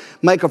help and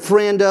make a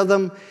friend of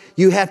them,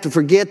 you have to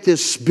forget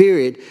this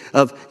spirit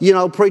of,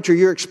 preacher,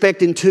 you're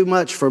expecting too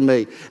much from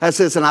me. That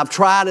says, and I've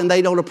tried and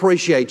they don't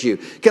appreciate you.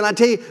 Can I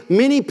tell you,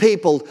 many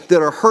people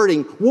that are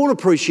hurting won't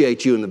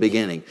appreciate you in the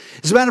beginning.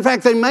 As a matter of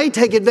fact, they may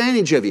take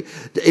advantage of you.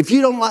 If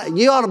you don't like,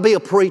 you ought to be a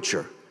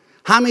preacher.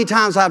 How many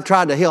times I've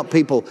tried to help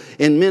people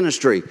in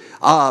ministry,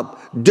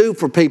 do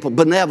for people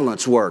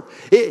benevolence work.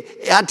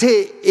 I tell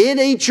you, it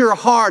eats your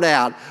heart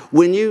out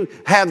when you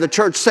have the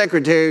church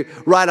secretary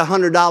write a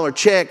 $100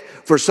 check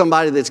for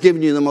somebody that's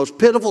giving you the most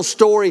pitiful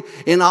story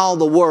in all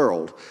the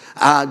world.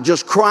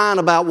 Just crying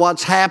about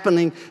what's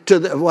happening to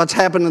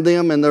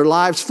them and their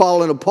lives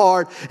falling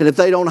apart. And if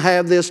they don't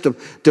have this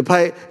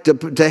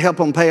to help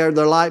them pay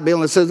their light bill,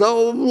 and it says,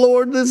 "Oh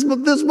Lord, this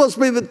must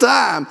be the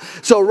time."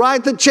 So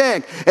write the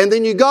check, and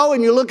then you go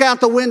and you look out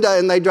the window,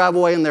 and they drive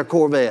away in their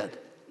Corvette.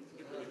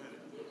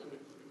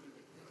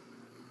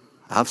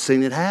 I've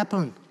seen it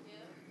happen.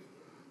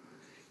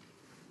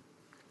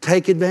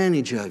 Take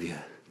advantage of you,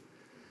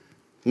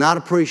 not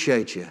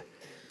appreciate you.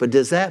 But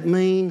does that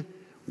mean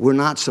we're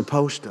not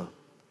supposed to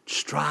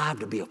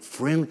strive to be a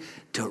friend,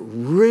 to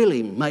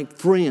really make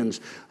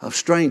friends of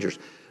strangers?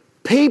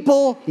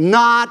 People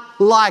not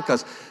like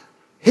us.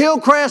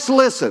 Hillcrest,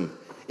 listen,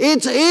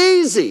 it's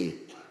easy.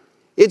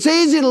 It's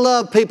easy to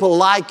love people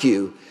like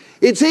you.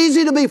 It's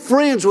easy to be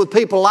friends with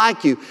people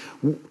like you.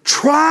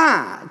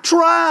 Try.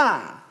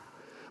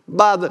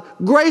 By the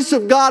grace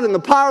of God and the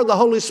power of the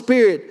Holy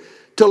Spirit,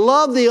 to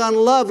love the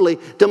unlovely,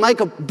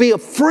 to be a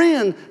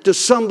friend to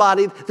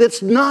somebody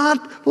that's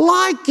not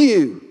like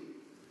you.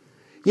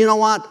 You know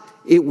what?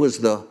 It was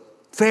the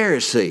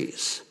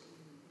Pharisees.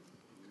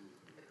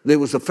 It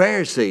was the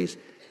Pharisees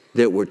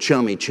that were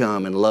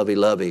chummy-chum and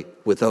lovey-lovey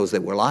with those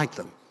that were like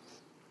them.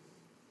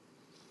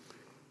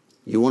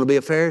 You want to be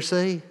a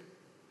Pharisee?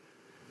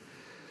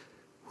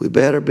 We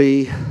better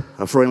be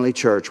a friendly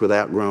church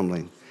without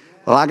grumbling.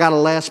 Well, I got a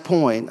last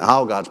point.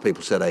 All God's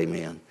people said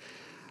amen.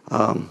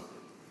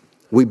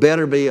 We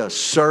better be a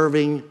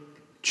serving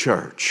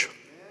church.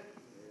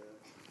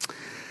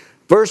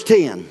 Verse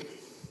 10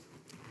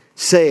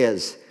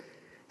 says,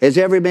 as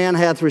every man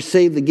hath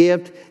received the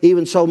gift,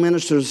 even so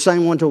ministers the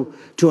same one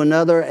to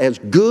another as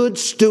good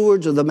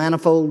stewards of the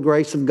manifold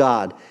grace of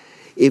God.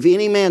 If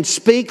any man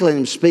speak, let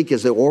him speak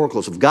as the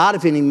oracles of God.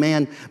 If any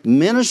man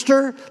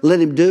minister, let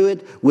him do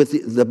it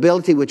with the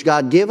ability which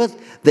God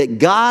giveth, that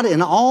God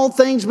in all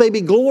things may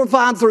be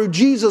glorified through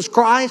Jesus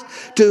Christ,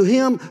 to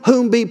him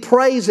whom be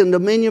praise and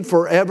dominion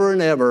forever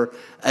and ever.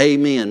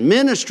 Amen.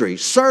 Ministry,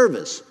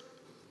 service.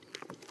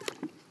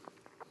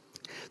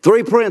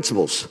 3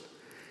 principles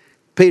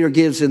Peter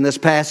gives in this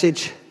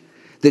passage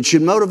that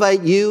should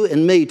motivate you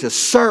and me to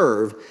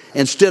serve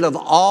instead of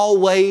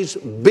always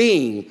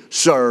being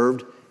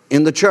served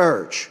in the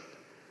church.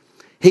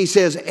 He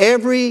says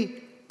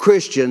every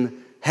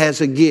Christian has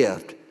a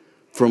gift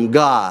from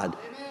God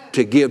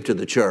to give to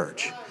the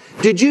church.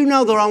 Did you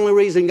know the only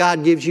reason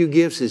God gives you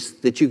gifts is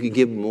that you could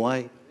give them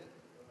away?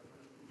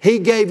 He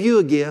gave you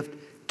a gift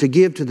to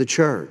give to the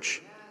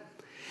church.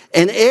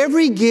 And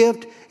every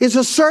gift is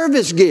a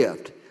service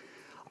gift.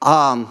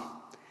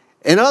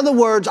 In other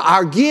words,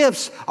 our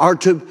gifts are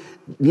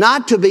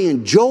not to be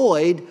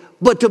enjoyed,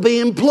 but to be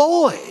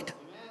employed.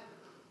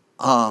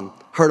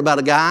 Heard about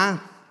a guy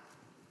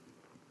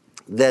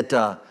that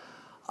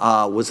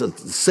was at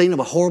the scene of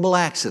a horrible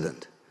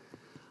accident.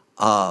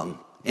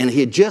 And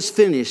he had just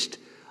finished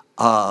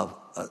a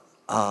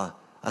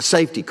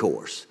safety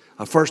course,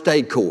 a first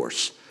aid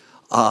course.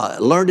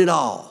 Learned it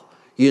all.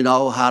 You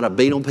know, how to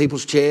beat on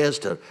people's chests,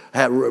 to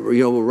have,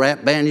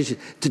 wrap bandages,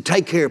 to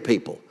take care of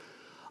people.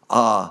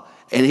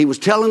 And he was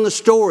telling the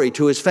story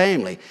to his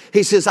family.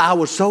 He says, I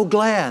was so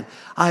glad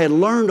I had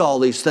learned all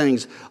these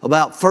things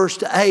about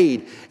first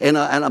aid and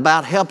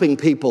about helping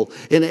people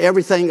and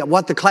everything,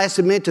 what the class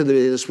had meant to me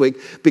this week.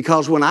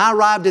 Because when I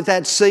arrived at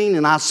that scene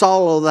and I saw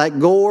all that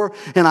gore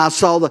and I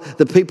saw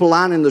the people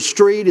lying in the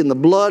street and the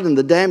blood and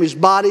the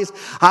damaged bodies,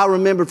 I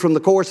remembered from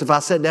the course, if I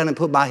sat down and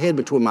put my head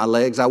between my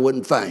legs, I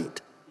wouldn't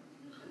faint.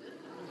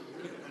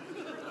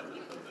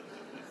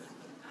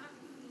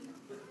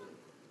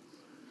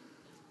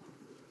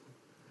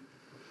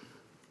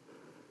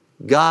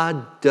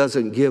 God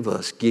doesn't give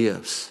us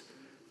gifts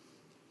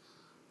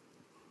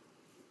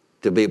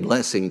to be a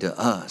blessing to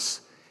us.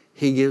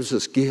 He gives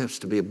us gifts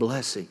to be a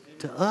blessing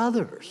to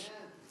others.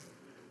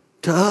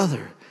 To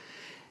others.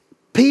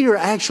 Peter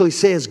actually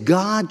says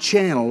God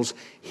channels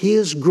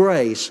His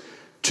grace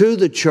to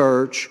the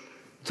church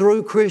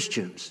through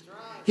Christians.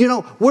 You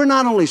know, we're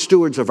not only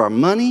stewards of our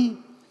money,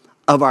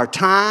 of our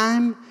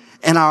time,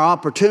 and our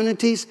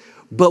opportunities,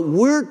 but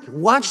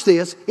watch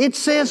this, it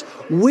says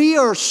we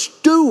are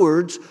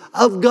stewards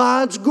of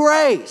God's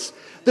grace.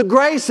 The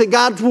grace that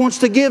God wants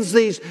to give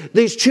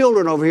these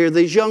children over here,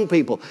 these young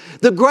people.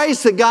 The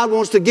grace that God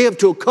wants to give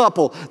to a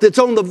couple that's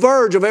on the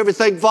verge of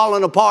everything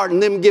falling apart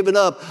and them giving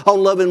up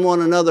on loving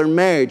one another in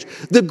marriage.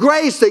 The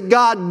grace that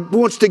God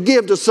wants to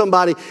give to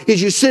somebody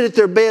is you sit at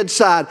their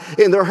bedside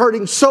and they're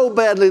hurting so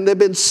badly and they've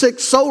been sick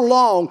so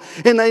long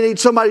and they need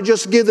somebody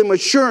just to give them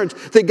assurance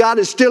that God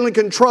is still in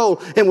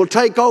control and will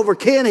take over,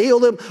 can heal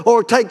them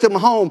or take them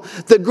home.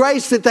 The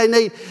grace that they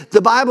need,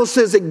 the Bible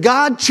says that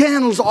God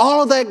channels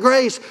all of that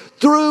grace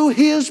through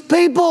His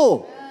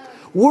people.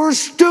 We're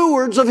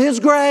stewards of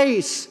His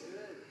grace.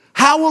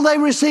 How will they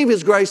receive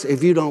His grace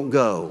if you don't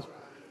go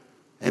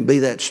and be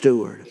that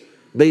steward,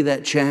 be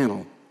that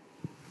channel?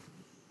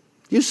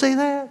 You see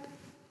that?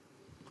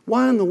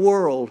 Why in the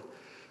world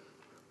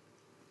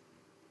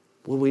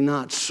will we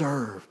not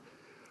serve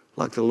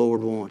like the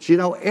Lord wants? You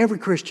know, every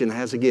Christian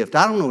has a gift.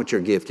 I don't know what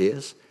your gift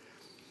is.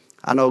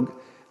 I know,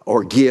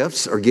 or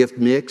gifts, or gift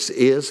mix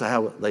is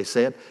how they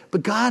say it.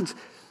 But God's,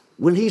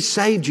 when He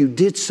saved you,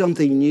 did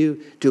something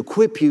new to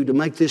equip you to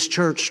make this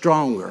church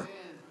stronger.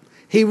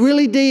 He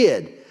really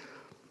did.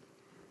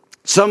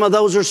 Some of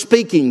those are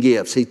speaking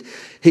gifts.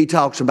 He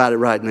talks about it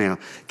right now.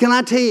 Can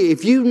I tell you,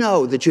 if you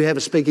know that you have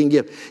a speaking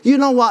gift, you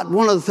know what?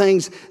 One of the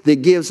things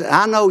that gives,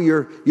 I know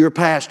you're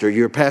pastor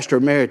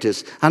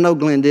emeritus. I know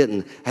Glenn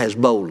Denton has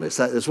boldness.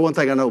 That's one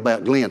thing I know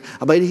about Glenn.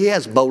 I mean, he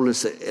has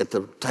boldness at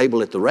the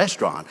table at the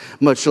restaurant,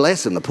 much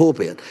less in the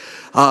pulpit.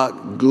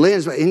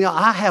 Glenn's, you know,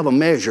 I have a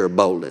measure of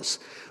boldness.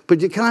 But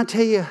can I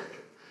tell you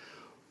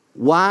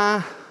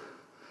why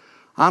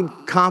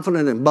I'm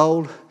confident and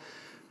bold?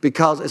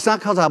 Because it's not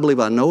because I believe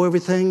I know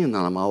everything and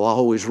I'm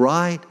always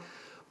right,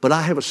 but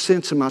I have a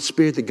sense in my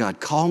spirit that God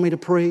called me to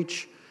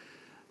preach,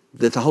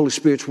 that the Holy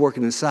Spirit's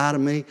working inside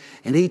of me,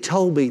 and He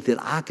told me that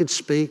I could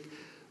speak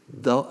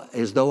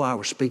as though I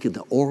were speaking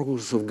the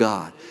oracles of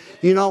God.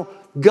 You know,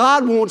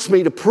 God wants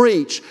me to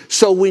preach,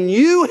 so when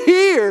you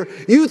hear,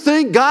 you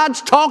think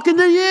God's talking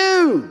to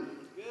you.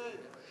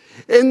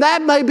 And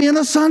that may be in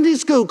a Sunday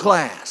school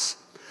class.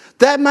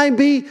 That may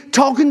be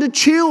talking to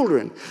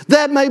children.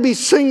 That may be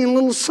singing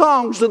little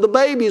songs to the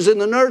babies in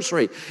the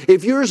nursery.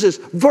 If yours is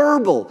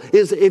verbal,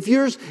 if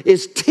yours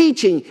is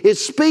teaching,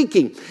 is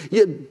speaking,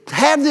 you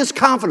have this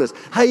confidence.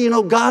 Hey, you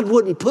know, God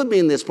wouldn't put me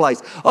in this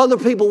place. Other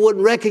people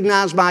wouldn't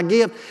recognize my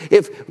gift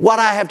if what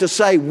I have to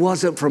say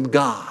wasn't from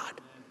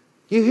God.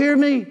 You hear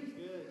me?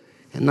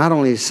 And not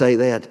only say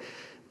that,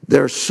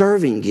 there are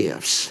serving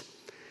gifts.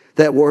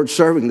 That word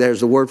serving, there's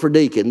the word for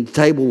deacon,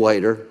 table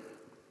waiter.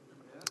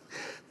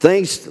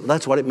 Things,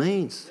 that's what it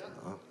means.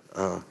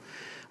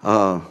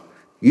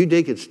 You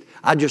deacons,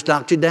 I just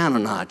knocked you down a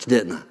notch,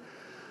 didn't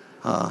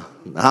I?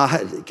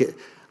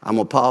 I'm going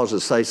to pause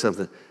and say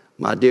something.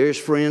 My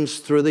dearest friends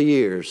through the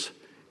years,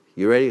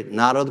 you ready?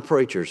 Not other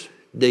preachers,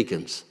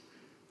 deacons.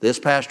 This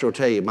pastor will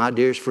tell you, my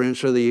dearest friends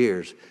through the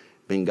years,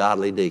 been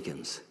godly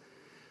deacons.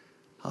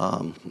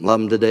 Love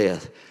them to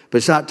death. But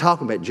it's not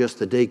talking about just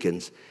the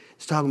deacons.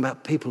 It's talking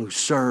about people who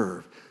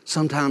serve,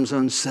 sometimes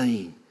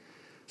unseen,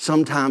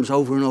 sometimes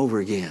over and over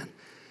again,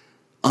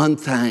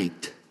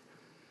 unthanked.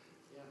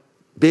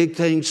 Big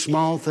things,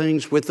 small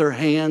things with their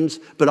hands,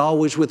 but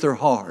always with their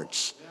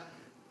hearts.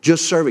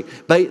 Just serving.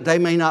 They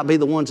may not be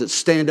the ones that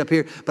stand up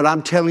here, but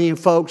I'm telling you,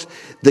 folks,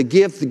 the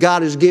gift that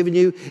God has given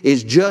you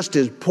is just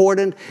as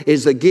important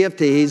as the gift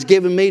that He's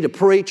given me to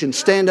preach and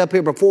stand up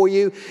here before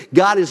you.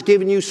 God has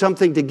given you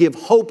something to give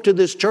hope to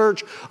this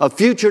church, a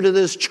future to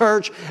this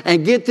church,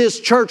 and get this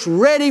church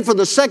ready for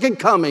the second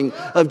coming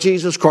of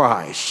Jesus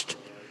Christ.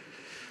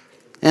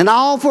 And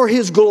all for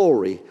His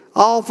glory,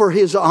 all for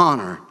His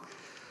honor.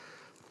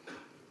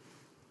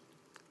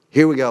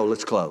 Here we go,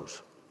 let's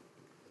close.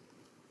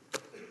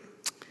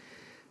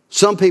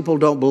 Some people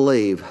don't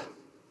believe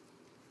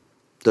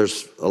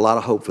there's a lot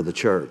of hope for the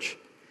church.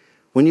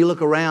 When you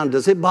look around,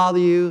 does it bother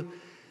you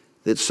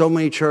that so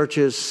many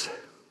churches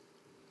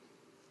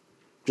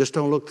just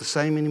don't look the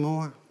same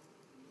anymore?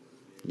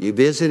 You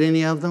visit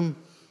any of them?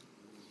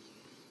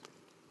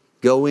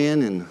 Go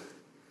in and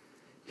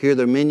hear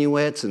their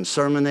minuets and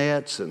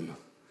sermonettes, and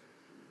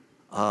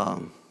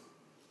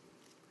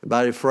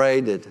everybody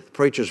afraid that the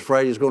preacher's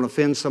afraid he's going to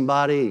offend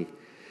somebody.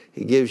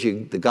 He gives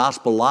you the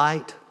gospel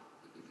light.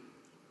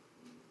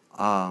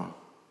 No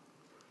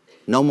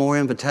more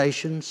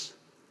invitations.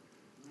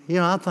 You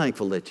know, I'm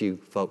thankful that you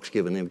folks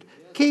give an invitation.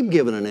 Keep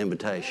giving an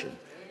invitation.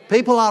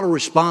 People ought to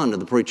respond to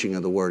the preaching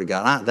of the Word of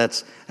God.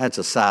 That's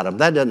a side of it.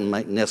 That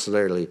doesn't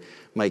necessarily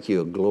make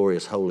you a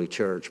glorious, holy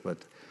church, but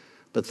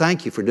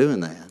thank you for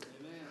doing that.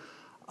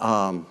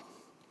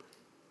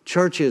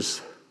 Church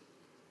is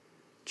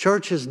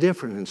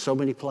different in so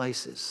many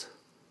places.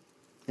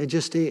 It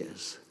just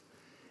is.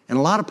 And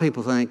a lot of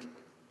people think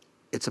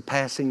it's a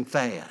passing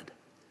fad.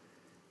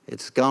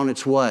 It's gone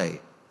its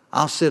way.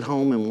 I'll sit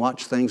home and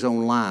watch things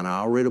online.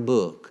 I'll read a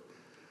book.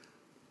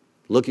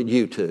 Look at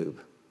YouTube.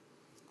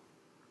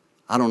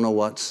 I don't know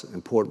what's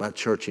important about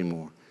church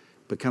anymore.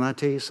 But can I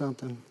tell you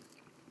something?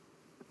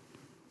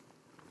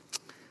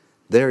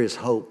 There is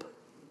hope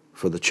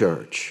for the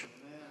church.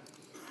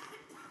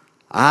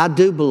 I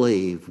do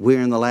believe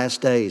we're in the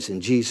last days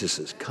and Jesus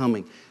is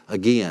coming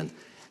again.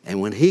 And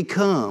when He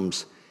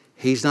comes,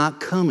 He's not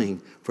coming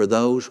for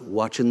those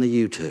watching the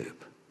YouTube.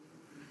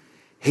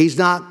 He's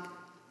not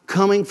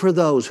coming for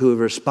those who have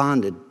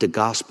responded to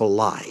Gospel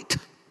Light.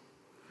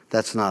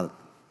 That's not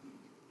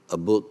a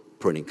book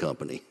printing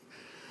company.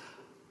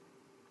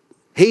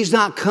 He's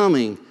not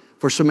coming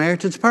for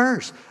Samaritan's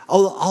Purse,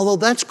 although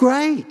that's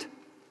great.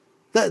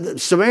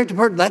 Samaritan's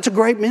Purse, that's a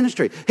great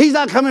ministry. He's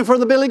not coming for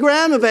the Billy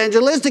Graham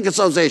Evangelistic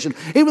Association,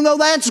 even though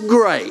that's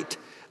great.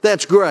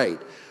 That's great.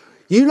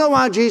 You know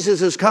why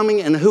Jesus is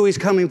coming and who He's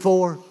coming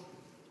for?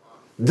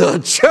 The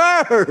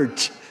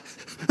church.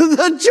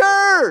 The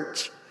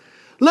church.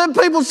 Let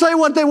people say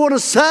what they want to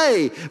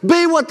say.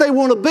 Be what they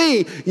want to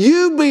be.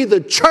 You be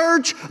the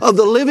church of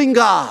the living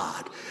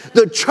God.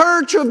 The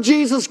church of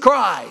Jesus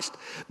Christ.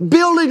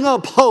 Building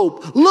up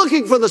hope.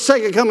 Looking for the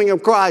second coming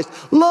of Christ.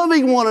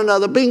 Loving one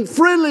another. Being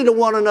friendly to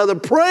one another.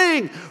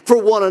 Praying for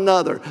one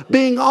another.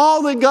 Being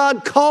all that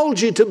God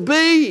called you to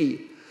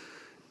be.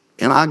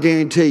 And I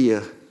guarantee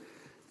you,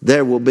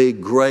 there will be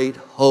great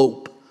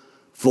hope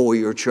for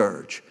your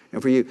church. And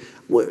for you,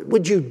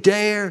 would you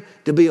dare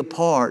to be a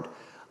part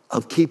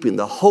of keeping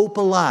the hope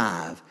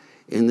alive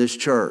in this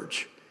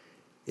church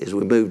as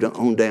we move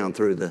on down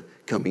through the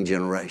coming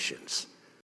generations?